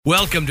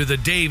Welcome to the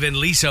Dave and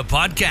Lisa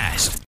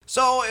podcast.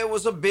 So it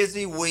was a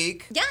busy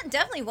week. Yeah, it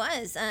definitely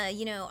was.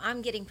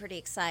 I'm getting pretty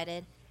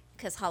excited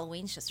because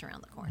Halloween's just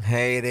around the corner.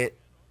 Hate it.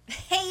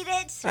 Hate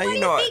it? Now, Why do you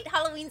you know hate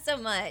Halloween so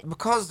much?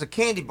 Because the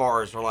candy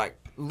bars are like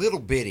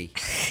little bitty.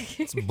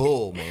 It's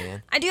bull,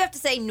 man. I do have to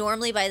say,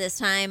 normally by this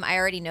time, I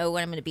already know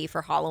what I'm going to be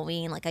for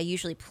Halloween. Like, I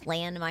usually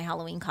plan my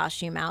Halloween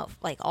costume out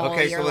like all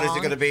Okay, year so what is long. it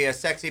going to be? A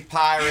sexy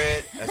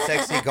pirate, a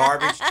sexy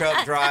garbage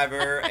truck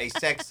driver, a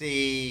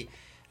sexy,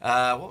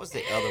 what was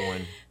the other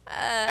one?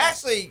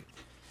 Actually,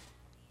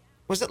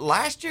 was it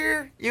last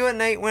year you and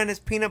Nate went as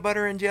peanut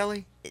butter and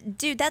jelly?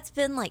 Dude, that's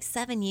been like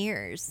 7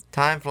 years.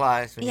 Time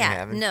flies when you're Yeah,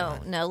 having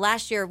fun. no.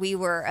 Last year we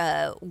were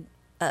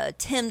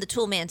Tim the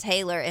Toolman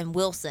Taylor and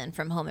Wilson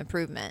from Home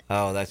Improvement.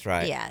 Oh, that's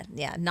right. Yeah,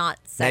 not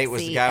sexy Nate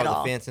was the guy at with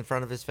all. the fence in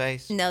front of his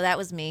face? No, that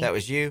was me. That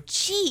was you?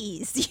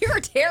 Jeez, you're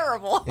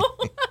terrible.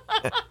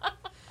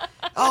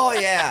 Oh,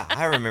 yeah.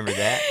 I remember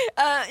that.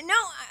 No,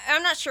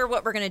 I'm not sure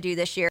what we're going to do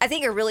this year. I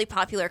think a really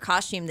popular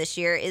costume this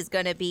year is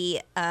going to be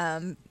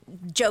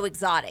Joe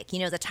Exotic. You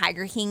know, the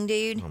Tiger King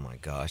dude? Oh, my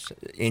gosh.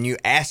 And you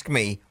ask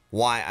me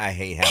why I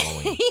hate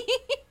Halloween.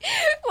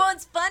 Well,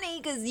 it's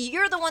funny because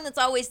you're the one that's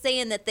always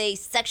saying that they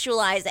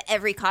sexualize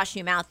every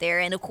costume out there.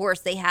 And, of course,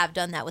 they have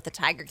done that with the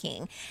Tiger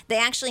King. They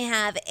actually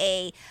have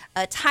a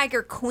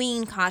Tiger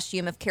Queen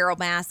costume of Carol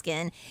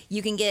Baskin.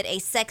 You can get a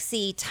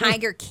sexy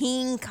Tiger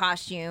King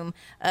costume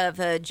of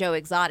Joe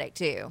Exotic,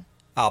 too.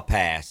 I'll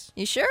pass.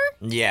 You sure?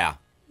 Yeah.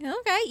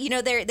 Okay. You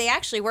know, they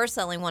actually were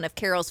selling one of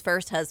Carol's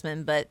first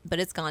husband, but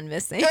it's gone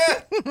missing.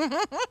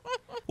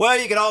 Well,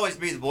 you can always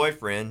be the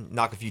boyfriend,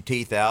 knock a few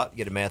teeth out,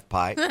 get a meth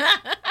pipe.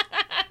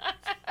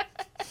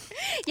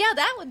 Yeah,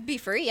 that would be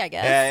free, I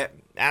guess.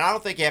 And I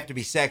don't think you have to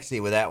be sexy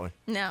with that one.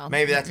 No.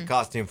 Maybe that's a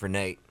costume for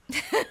Nate.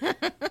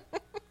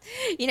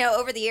 You know,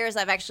 over the years,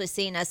 I've actually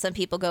seen some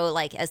people go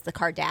like as the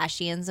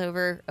Kardashians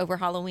over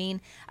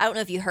Halloween. I don't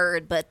know if you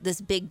heard, but this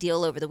big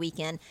deal over the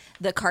weekend,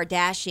 the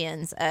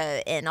Kardashians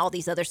and all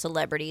these other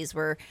celebrities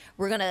were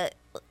gonna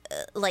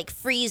like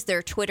freeze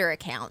their Twitter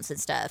accounts and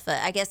stuff.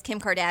 I guess Kim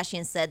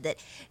Kardashian said that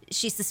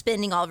she's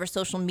suspending all of her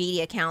social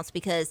media accounts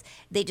because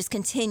they just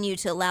continue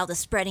to allow the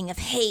spreading of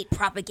hate,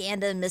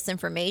 propaganda, and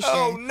misinformation.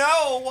 Oh,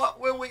 no. What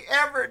will we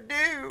ever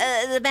do?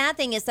 The bad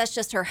thing is that's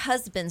just her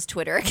husband's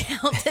Twitter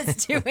account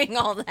that's doing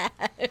all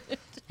that.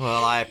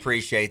 Well, I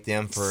appreciate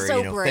them for,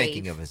 So brave.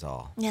 thinking of us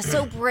all. Yeah,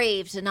 so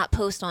brave to not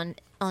post on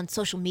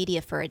social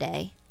media for a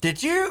day.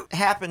 Did you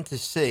happen to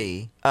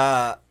see,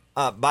 by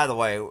the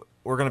way,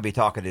 we're going to be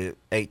talking to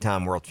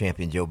 8-time world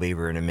champion Joe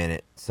Beaver in a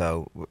minute,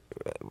 so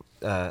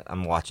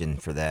I'm watching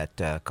for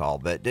that call.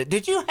 But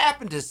did you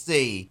happen to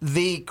see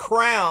the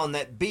crown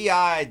that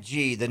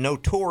B.I.G., the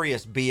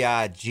notorious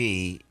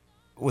B.I.G.,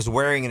 was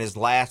wearing in his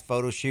last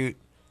photo shoot,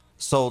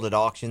 sold at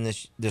auction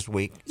this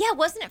week? Yeah,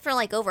 wasn't it for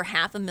like over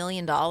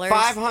 $500,000?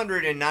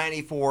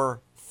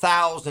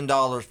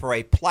 $594,000 for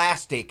a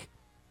plastic.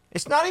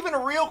 It's not even a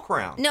real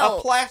crown. No.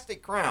 A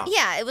plastic crown.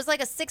 Yeah, it was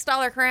like a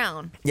 $6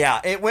 crown. Yeah,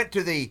 it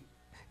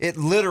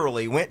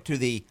literally went to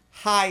the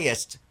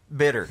highest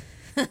bidder.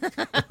 Oh,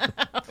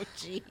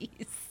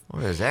 jeez.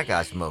 What is that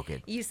guy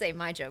smoking? You say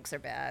my jokes are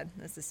bad.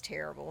 This is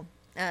terrible.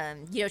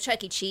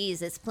 Chuck E.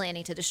 Cheese is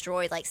planning to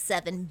destroy like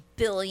 7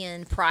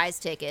 billion prize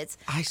tickets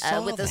I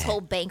saw with this that.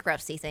 whole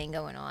bankruptcy thing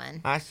going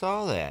on. I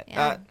saw that.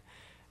 Yeah.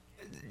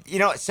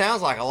 It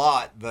sounds like a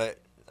lot, but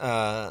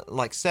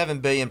like 7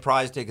 billion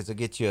prize tickets will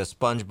get you a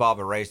SpongeBob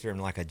eraser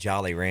and like a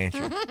Jolly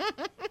Rancher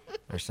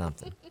or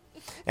something.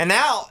 And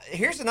now,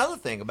 here's another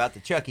thing about the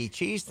Chuck E.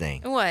 Cheese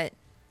thing. What?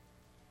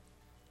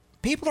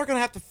 People are going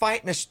to have to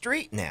fight in the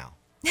street now.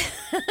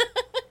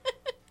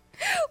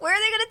 Where are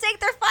they going to take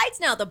their fights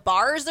now? The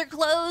bars are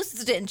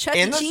closed and Chuck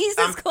E. In the Cheese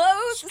is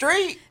closed.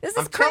 Street. This is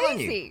I'm telling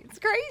you. crazy. It's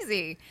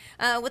crazy.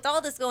 With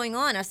all this going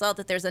on, I saw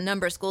that there's a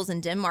number of schools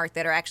in Denmark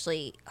that are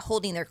actually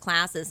holding their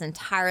classes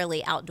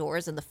entirely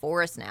outdoors in the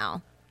forest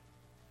now.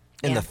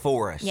 In Yeah. the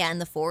forest. Yeah, in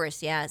the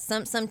forest. Yeah,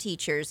 some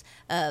teachers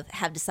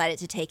have decided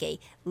to take a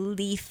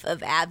leave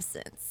of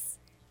absence.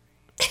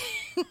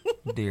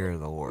 Dear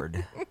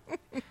Lord.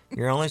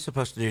 You're only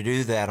supposed to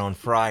do that on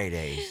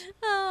Fridays.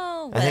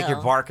 Oh, well. I think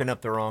you're barking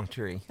up the wrong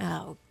tree.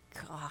 Oh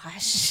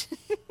gosh,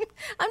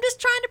 I'm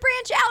just trying to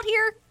branch out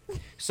here.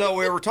 So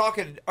we were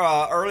talking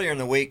earlier in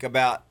the week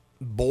about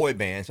boy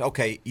bands.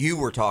 Okay, you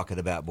were talking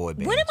about boy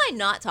bands. When am I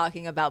not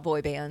talking about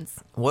boy bands?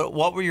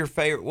 What were your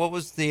favorite? What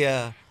was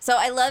the? So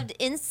I loved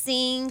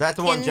NSYNC. That's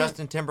the one and-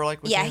 Justin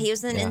Timberlake was Yeah, in? he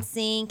was in Yeah.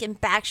 NSYNC and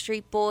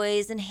Backstreet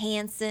Boys and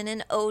Hanson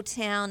and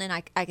O-Town, and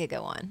I could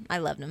go on. I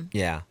loved them.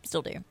 Yeah,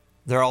 Still do.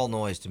 they're all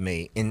noise to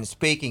me. And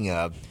speaking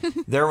of,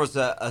 there was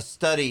a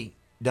study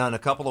done a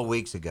couple of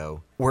weeks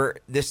ago where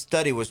this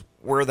study was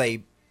where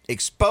they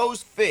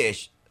exposed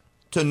fish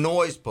to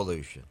noise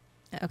pollution.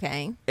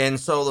 Okay. And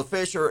so the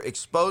fish are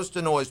exposed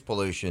to noise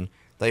pollution.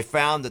 They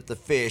found that the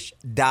fish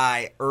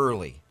die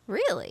early.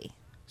 Really?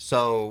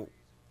 So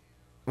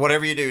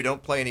whatever you do,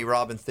 don't play any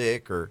Robin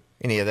Thicke or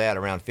any of that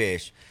around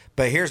fish.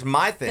 But here's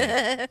my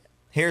thing.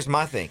 Here's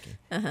my thinking.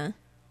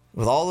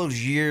 With all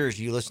those years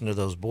you listen to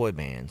those boy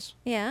bands,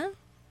 Yeah.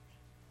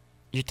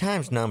 Your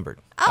time's numbered.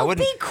 Oh,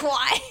 be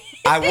quiet.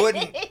 I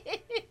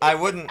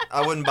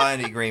wouldn't buy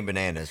any green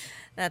bananas.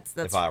 That's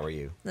if I were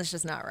you. That's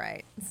just not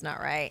right. It's not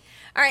right.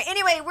 All right.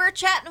 Anyway, we're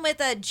chatting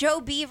with Joe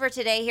Beaver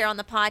today here on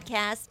the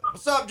podcast.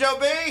 What's up, Joe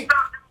B?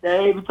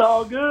 Dave, it's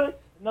all good.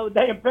 Another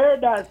day in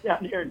paradise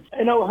down here in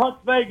Hunt,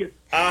 Vegas.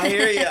 I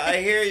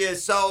hear you.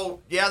 So,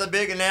 yeah, the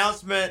big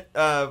announcement,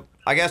 I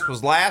guess,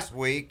 was last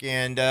week,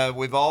 and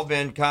we've all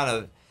been kind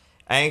of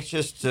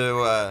anxious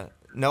to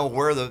know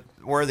where the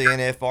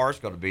NFR is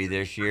going to be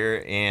this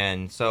year,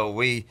 and so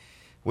we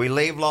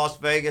leave Las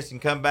Vegas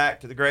and come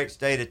back to the great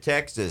state of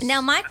Texas.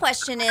 Now, my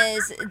question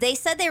is, they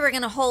said they were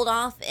going to hold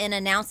off and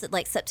announce it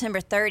like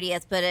September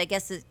 30th, but I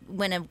guess it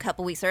went a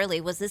couple weeks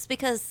early. Was this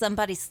because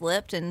somebody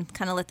slipped and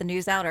kind of let the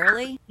news out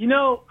early?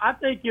 I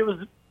think it was,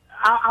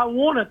 I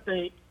want to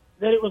think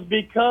that it was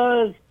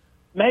because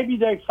maybe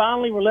they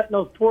finally were letting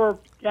those poor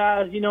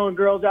guys, and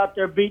girls out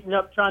there beating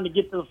up trying to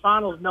get to the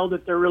finals know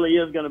that there really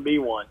is going to be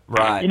one.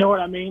 Right. You know what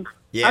I mean?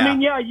 Yeah. I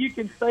mean, yeah, you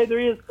can say there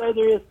is,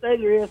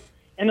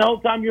 and the whole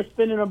time you're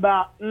spending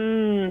about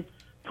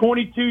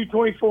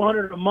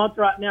 $2,400 a month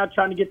right now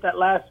trying to get that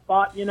last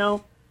spot.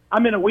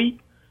 I'm in a week,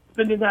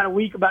 spending that a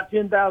week, about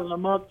 $10,000 a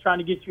month trying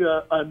to get you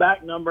a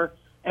back number.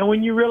 And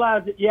when you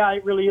realize that, yeah,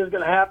 it really is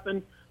going to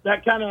happen,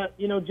 that kind of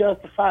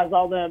justifies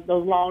all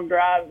those long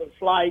drives and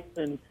flights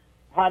and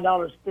high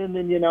dollar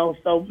spending.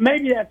 So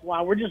maybe that's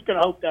why. We're just going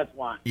to hope that's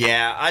why.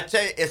 Yeah, I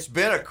tell you, it's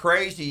been a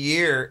crazy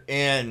year,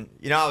 and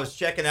I was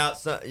checking out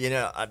some.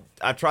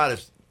 I try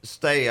to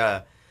stay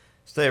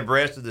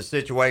abreast of the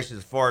situation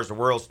as far as the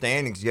world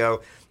standings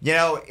go.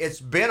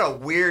 It's been a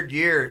weird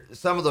year.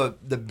 Some of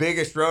the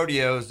biggest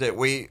rodeos that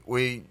we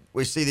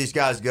see these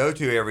guys go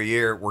to every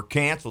year were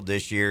canceled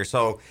this year.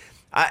 So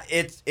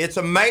it's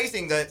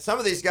amazing that some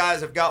of these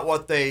guys have got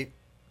what they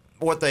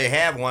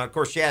have won. Of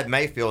course, Shad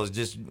Mayfield is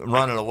just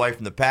running away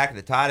from the pack at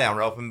the tie-down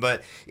roping,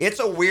 but it's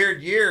a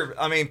weird year.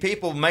 I mean,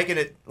 people making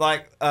it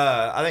like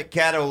I think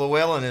Caddo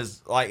Llewellyn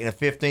is like in a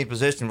 15th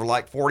position for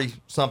like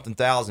 40-something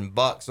thousand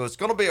bucks. So it's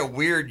going to be a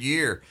weird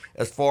year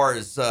as far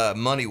as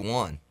money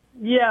won.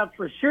 Yeah,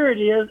 for sure it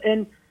is.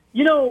 And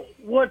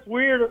what's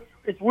weird?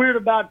 It's weird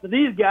about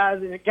these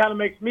guys, and it kind of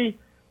makes me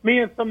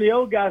and some of the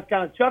old guys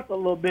kind of chuckle a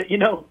little bit.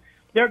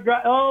 They're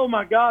oh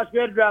my gosh, we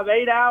had to drive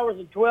 8 hours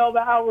and 12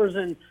 hours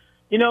and.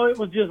 It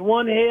was just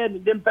one head and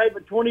it didn't pay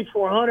but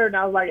 $2,400, and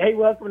I was like, "Hey,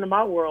 welcome to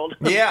my world."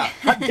 Yeah,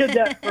 I did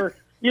that for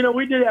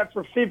we did that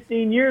for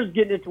 15 years,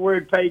 getting it to where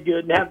it paid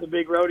good and have the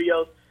big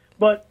rodeos.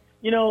 But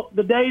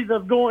the days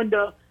of going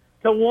to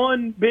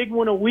one big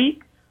one a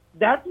week,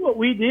 that's what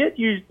we did.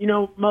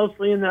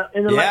 Mostly in the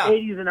late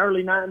 80s and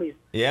early 90s.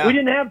 Yeah, we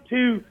didn't have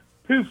two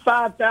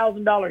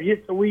 $5,000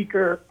 hits a week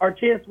or our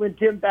chance to win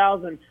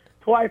 $10,000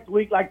 twice a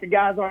week like the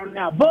guys are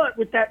now. But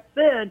with that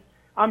said,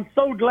 I'm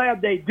so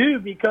glad they do,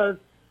 because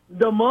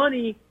the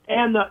money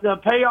and the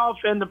payoff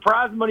and the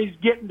prize money is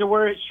getting to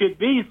where it should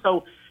be.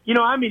 So,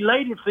 I'm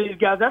elated for these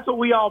guys. That's what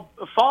we all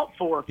fought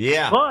for.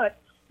 Yeah. But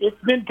it's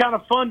been kind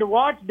of fun to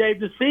watch, Dave,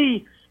 to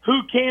see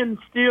who can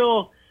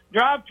still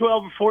drive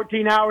 12 or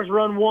 14 hours,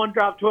 run one,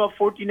 drive 12,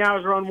 14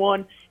 hours, run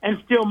one,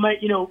 and still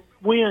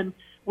win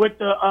with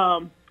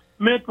the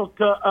mental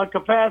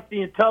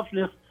capacity and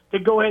toughness to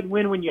go ahead and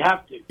win when you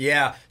have to.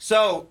 Yeah.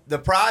 So the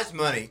prize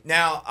money.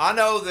 Now, I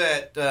know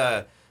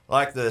that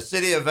like the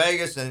city of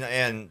Vegas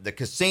and the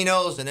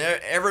casinos and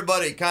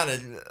everybody kind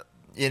of,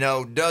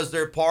 does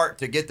their part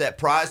to get that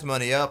prize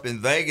money up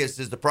in Vegas.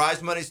 Is the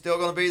prize money still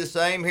going to be the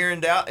same here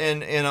in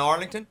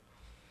Arlington?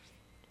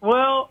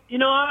 Well,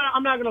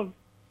 I'm not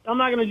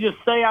gonna just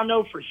say I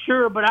know for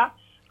sure, but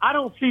I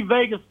don't see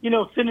Vegas,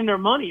 sending their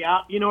money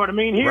out. You know what I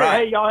mean? Here,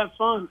 right. Hey, y'all have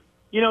fun.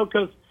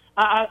 Because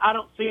I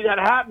don't see that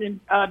happening.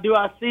 Do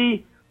I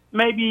see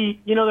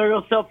maybe they're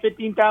going to sell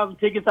 15,000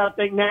 tickets? I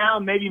think now,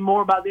 and maybe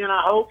more by then.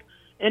 I hope.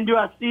 And do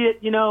I see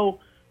it,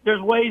 there's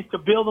ways to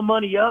build the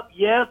money up?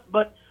 Yes.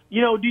 But, do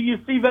you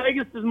see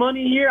Vegas'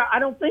 money here? I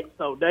don't think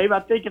so, Dave. I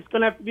think it's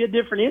going to have to be a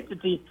different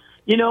entity,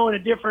 and a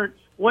different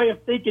way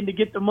of thinking to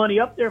get the money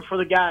up there for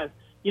the guys.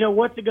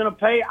 What's it going to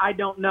pay? I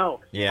don't know.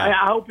 Yeah.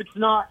 I hope it's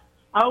not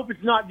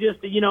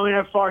just a,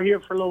 NFR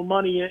here for a little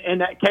money and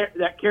that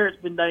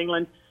carrot's been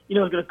dangling, is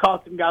going to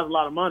cost them guys a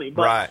lot of money.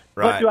 But, right.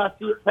 But do I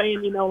see it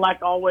paying,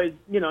 like always?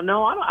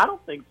 No, I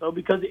don't think so,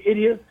 because it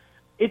is.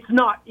 It's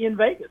not in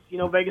Vegas.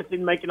 Vegas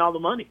isn't making all the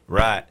money.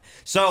 Right.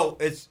 So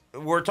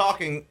we're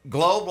talking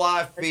Globe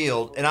Life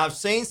Field, and I've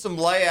seen some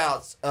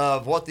layouts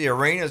of what the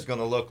arena is going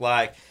to look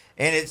like,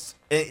 and it's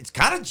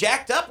kind of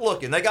jacked up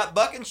looking. They got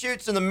buck and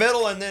shoots in the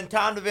middle, and then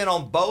timed event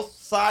on both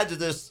sides of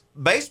this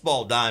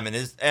baseball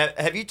diamond.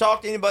 Have you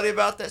talked to anybody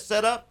about that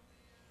setup?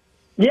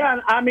 Yeah,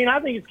 I mean, I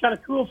think it's kind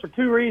of cool for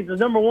two reasons.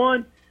 Number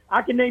one,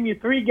 I can name you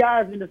three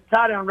guys in this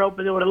tie-down rope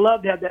that would have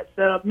loved to have that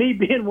set up, me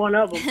being one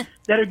of them,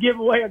 that would give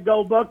away a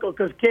gold buckle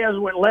because Kez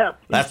went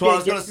left. That's what I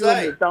was going to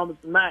say. Thomas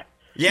and Mack.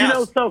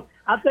 Yes. So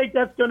I think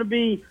that's going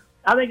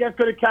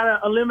to kind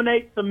of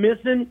eliminate some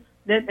missing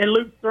and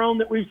Luke's thrown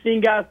that we've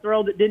seen guys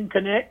throw that didn't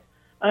connect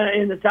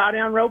in the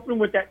tie-down roping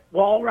with that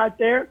wall right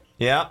there.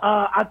 Yeah.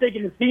 I think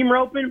in the team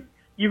roping,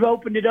 You've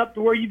opened it up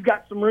to where you've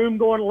got some room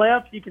going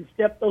left. You can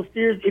step those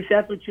steers if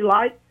that's what you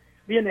like.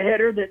 Being the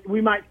header, that we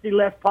might see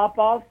less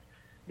pop-offs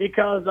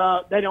because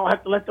they don't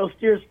have to let those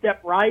steers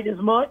step right as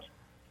much.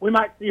 We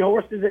might see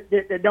horses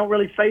that don't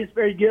really face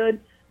very good,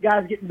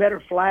 guys getting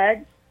better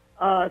flags.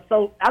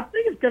 So I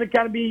think it's going to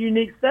kind of be a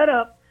unique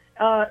setup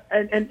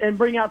and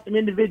bring out some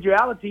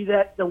individuality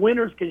that the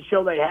winners can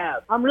show they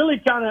have. I'm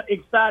really kind of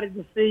excited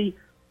to see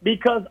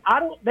because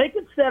they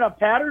could set a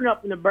pattern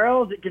up in the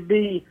barrels that could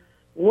be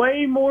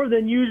way more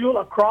than usual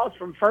across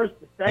from first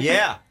to second.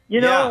 Yeah.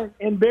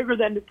 And bigger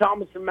than the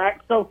Thomas and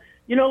Mack. So,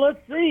 let's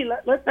see.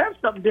 Let's have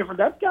something different.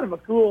 That's kind of a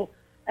cool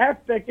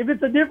aspect. If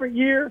it's a different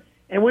year,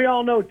 and we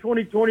all know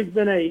 2020's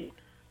been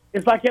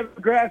it's like having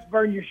grass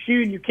burn your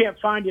shoe and you can't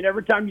find it.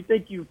 Every time you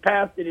think you've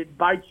passed it, it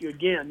bites you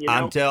again.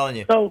 I'm telling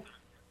you. So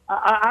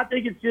I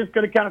think it's just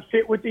going to kind of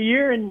fit with the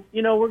year, and,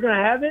 we're going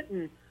to have it,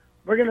 and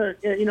we're going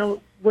to,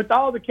 with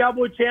all the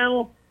Cowboy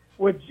Channel,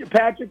 with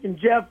Patrick and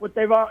Jeff, what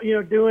they've all,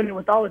 doing, and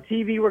with all the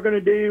TV we're going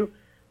to do,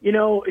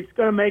 it's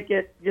going to make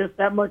it just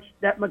that much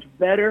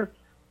better.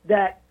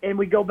 And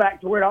we go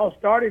back to where it all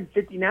started in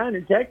 '59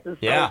 in Texas.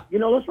 Yeah.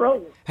 So, let's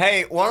roll.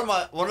 Hey, one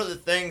of the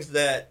things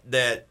that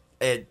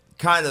it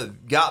kind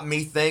of got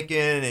me thinking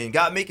and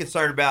got me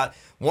concerned about,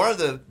 one of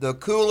the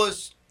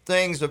coolest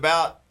things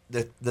about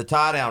the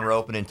tie-down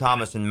roping in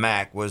Thomas and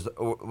Mack was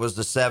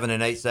the 7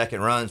 and 8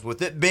 second runs.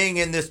 With it being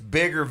in this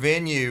bigger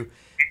venue,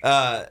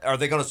 are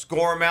they going to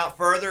score them out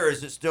further, or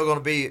is it still going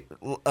to be,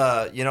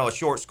 a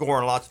short score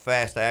and lots of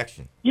fast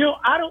action?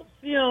 I don't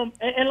see them,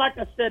 and like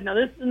I said, now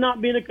this is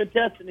not being a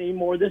contestant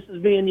anymore. This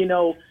is being,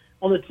 on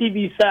the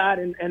TV side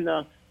and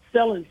the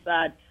selling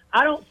side.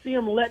 I don't see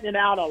them letting it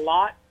out a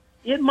lot.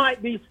 It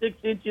might be 6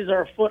 inches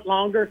or a foot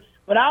longer,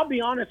 but I'll be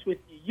honest with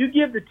you. You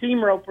give the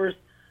team ropers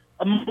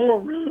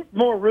more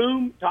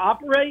room to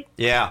operate,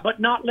 but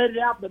not let it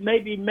out, but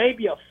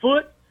maybe a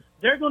foot.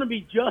 They're going to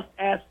be just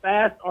as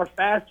fast or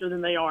faster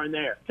than they are in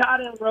there.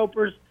 Tie-down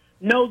ropers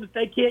know that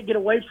they can't get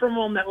away from them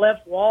on that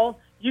left wall.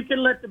 You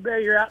can let the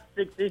barrier out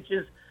 6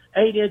 inches,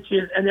 8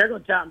 inches, and they're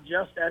going to tie them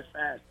just as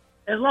fast.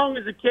 As long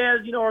as the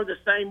calves, are the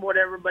same,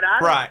 whatever. But I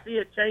don't see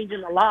it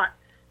changing a lot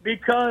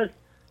because,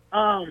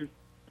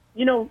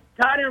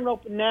 tie-down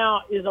roping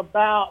now is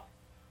about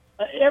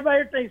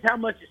everybody thinks how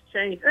much has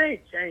changed. It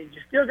ain't changed.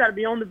 You still got to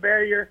be on the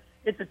barrier.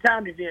 It's a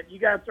timed event. You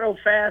got to throw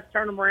fast,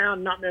 turn them around,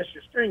 and not mess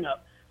your string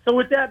up. So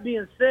with that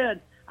being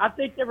said, I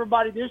think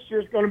everybody this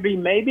year is going to be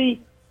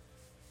maybe,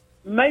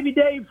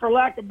 Dave, for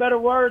lack of better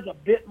words, a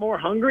bit more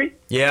hungry.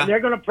 Yeah. And they're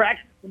going to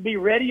practice and be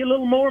ready a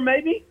little more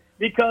maybe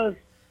because,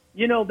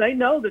 they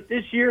know that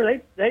this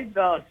year they've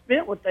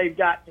spent what they've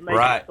got to make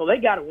it. So they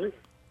got to win.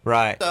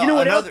 Right. You know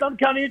what else I'm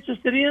kind of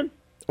interested in?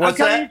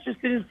 What's I'm kind of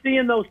interested in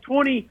seeing those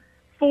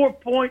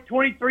 24-point,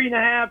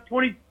 23.5,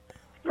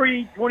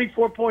 23,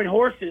 24-point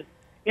horses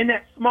in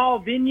that small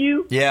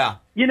venue. Yeah.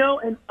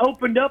 And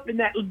opened up in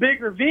that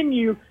bigger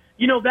venue,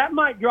 that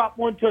might drop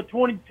one to a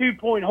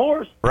 22-point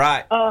horse.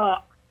 Right.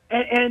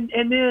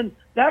 And then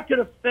that could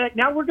affect.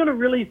 Now we're going to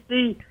really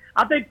see.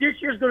 I think this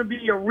year's going to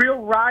be a real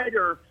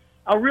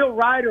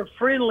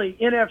rider-friendly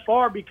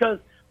NFR because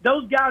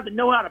those guys that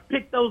know how to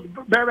pick those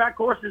bareback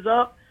horses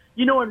up,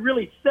 and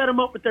really set them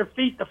up with their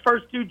feet the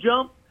first two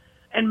jumps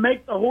and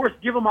make the horse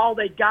give them all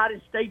they got and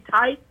stay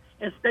tight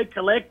and stay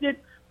collected.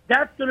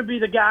 That's going to be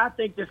the guy I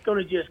think that's going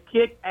to just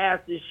kick ass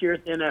this year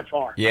at the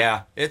NFR.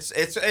 Yeah, it's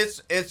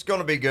going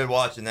to be good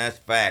watching. That's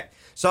a fact.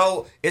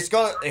 So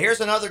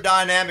here's another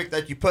dynamic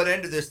that you put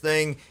into this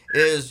thing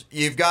is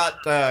you've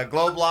got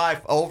Globe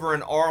Life over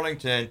in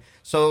Arlington.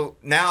 So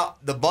now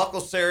the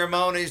buckle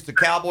ceremonies, the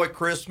Cowboy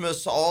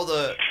Christmas, all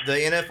the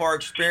NFR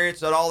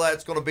experience, and all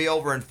that's going to be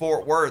over in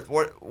Fort Worth.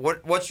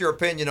 What's your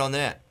opinion on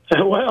that?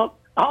 Well,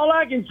 all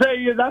I can tell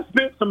you is I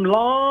spent some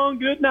long,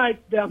 good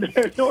nights down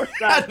there at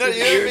Northside.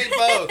 You and me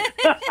both.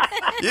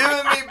 You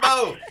and me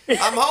both.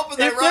 I'm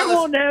hoping if they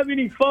want to have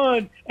any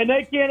fun, and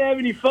they can't have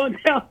any fun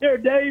down there,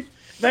 Dave,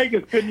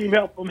 Vegas couldn't even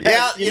help them.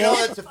 Yeah,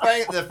 that's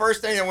the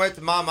first thing that went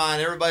to my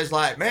mind. Everybody's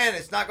like, man,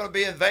 it's not going to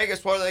be in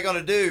Vegas. What are they going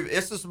to do?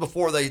 This is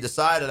before they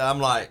decided. I'm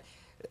like,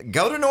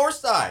 go to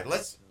Northside.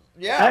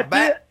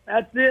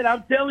 That's it.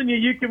 I'm telling you,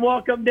 you can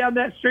walk up and down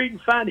that street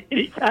and find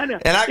any kind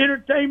of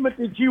entertainment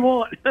that you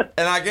want.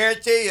 And I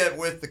guarantee you,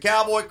 with the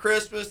Cowboy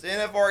Christmas, the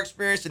NFR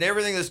experience, and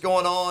everything that's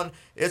going on,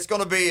 it's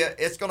going to be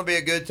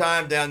a good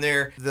time down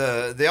there.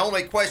 The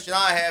only question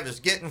I have is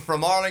getting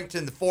from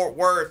Arlington to Fort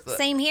Worth.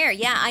 Same here.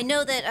 Yeah, I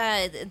know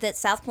that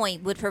South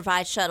Point would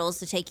provide shuttles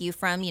to take you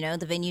from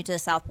the venue to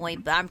South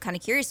Point, but I'm kind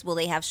of curious, will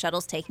they have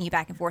shuttles taking you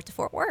back and forth to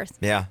Fort Worth?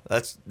 Yeah,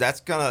 that's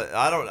gonna.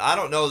 I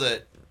don't know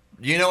that.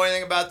 Do you know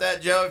anything about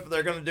that, Joe? If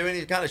they're going to do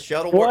any kind of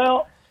shuttle work?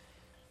 Well,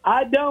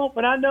 I don't,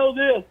 but I know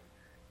this.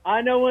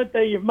 I know one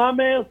thing. If my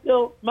man's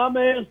still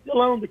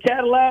owns the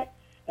Cadillac,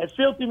 and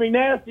Filthy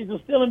McNasty's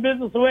was still in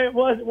business the way it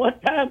was at one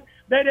time,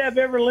 they'd have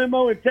every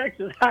limo in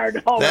Texas hired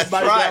to haul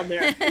everybody down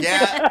there.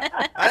 Yeah,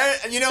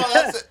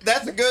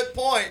 that's a good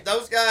point.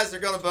 Those guys are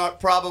going to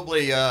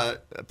probably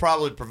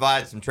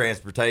provide some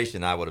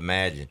transportation, I would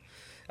imagine.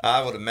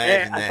 I would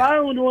imagine If that. I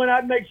owned one,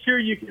 I'd make sure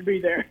you could be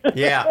there.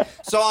 Yeah.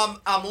 So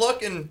I'm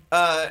looking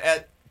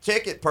at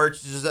ticket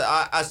purchases.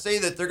 I see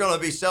that they're going to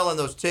be selling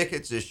those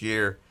tickets this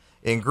year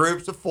in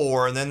groups of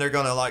 4, and then they're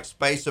going to like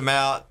space them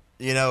out,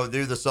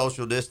 do the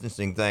social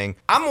distancing thing.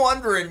 I'm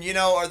wondering, you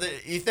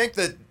think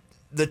that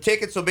the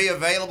tickets will be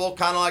available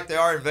kind of like they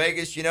are in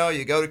Vegas? You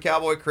go to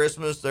Cowboy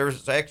Christmas,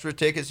 there's extra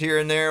tickets here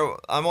and there.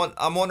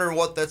 I'm wondering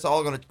what that's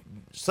all going to,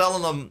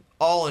 selling them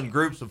all in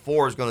groups of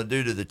 4 is going to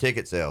do to the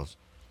ticket sales.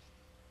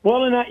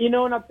 Well, and I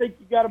think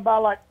you got to buy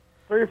like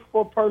 3 or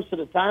 4 purses at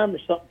a time or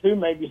something too,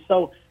 maybe.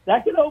 So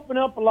that could open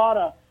up a lot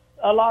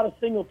of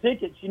single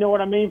tickets. You know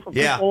what I mean? For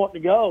people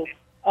wanting to go.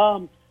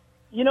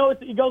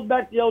 It goes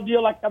back to the old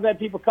deal. Like I've had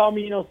people call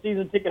me,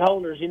 season ticket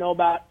holders.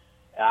 About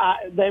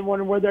they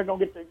wonder where they're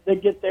going to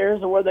get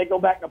theirs, or whether they go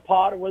back in a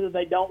pot, or whether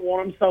they don't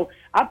want them. So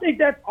I think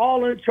that's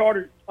all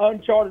uncharted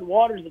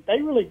waters that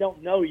they really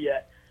don't know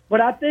yet.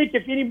 But I think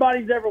if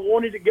anybody's ever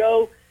wanted to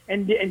go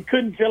and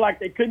couldn't feel like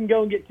they couldn't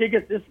go and get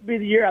tickets, this would be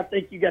the year I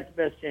think you got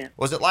the best chance.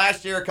 Was it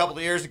last year, a couple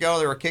of years ago,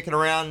 they were kicking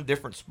around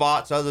different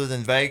spots other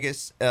than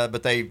Vegas,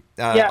 but they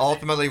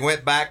ultimately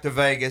went back to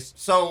Vegas.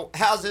 So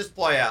how's this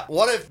play out?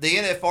 What if the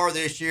NFR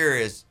this year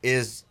is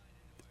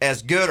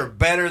as good or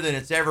better than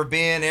it's ever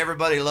been?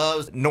 Everybody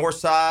loves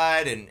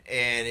Northside, and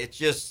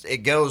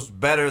it goes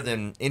better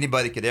than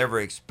anybody could ever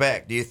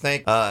expect. Do you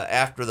think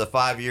after the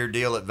 5-year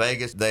deal at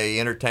Vegas, they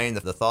entertained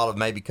the thought of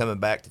maybe coming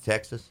back to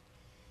Texas?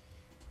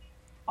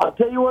 I'll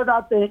tell you what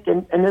I think,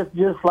 and it's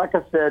just like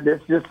I said,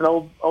 it's just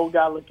an old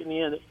guy looking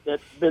in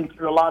that's been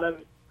through a lot of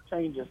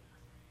changes.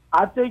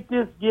 I think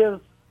this gives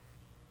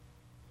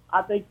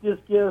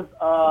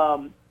a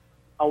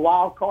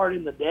wild card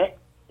in the deck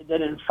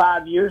that in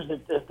 5 years,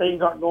 if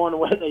things aren't going the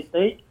way they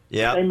think,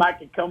 they might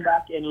could come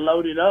back and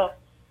load it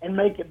up and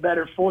make it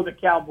better for the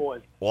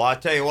Cowboys. Well, I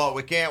tell you what,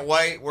 we can't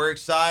wait. We're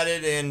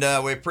excited,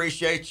 and we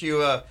appreciate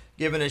you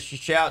giving us a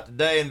shout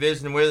today and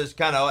visiting with us,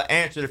 kind of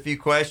answered a few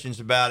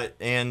questions about it.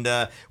 And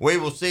we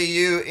will see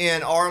you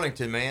in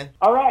Arlington, man.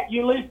 All right,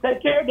 you at least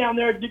take care down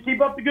there. Keep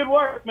up the good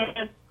work,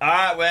 man. All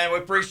right, man, we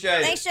appreciate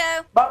it. Thanks,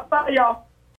 Joe. Bye, y'all.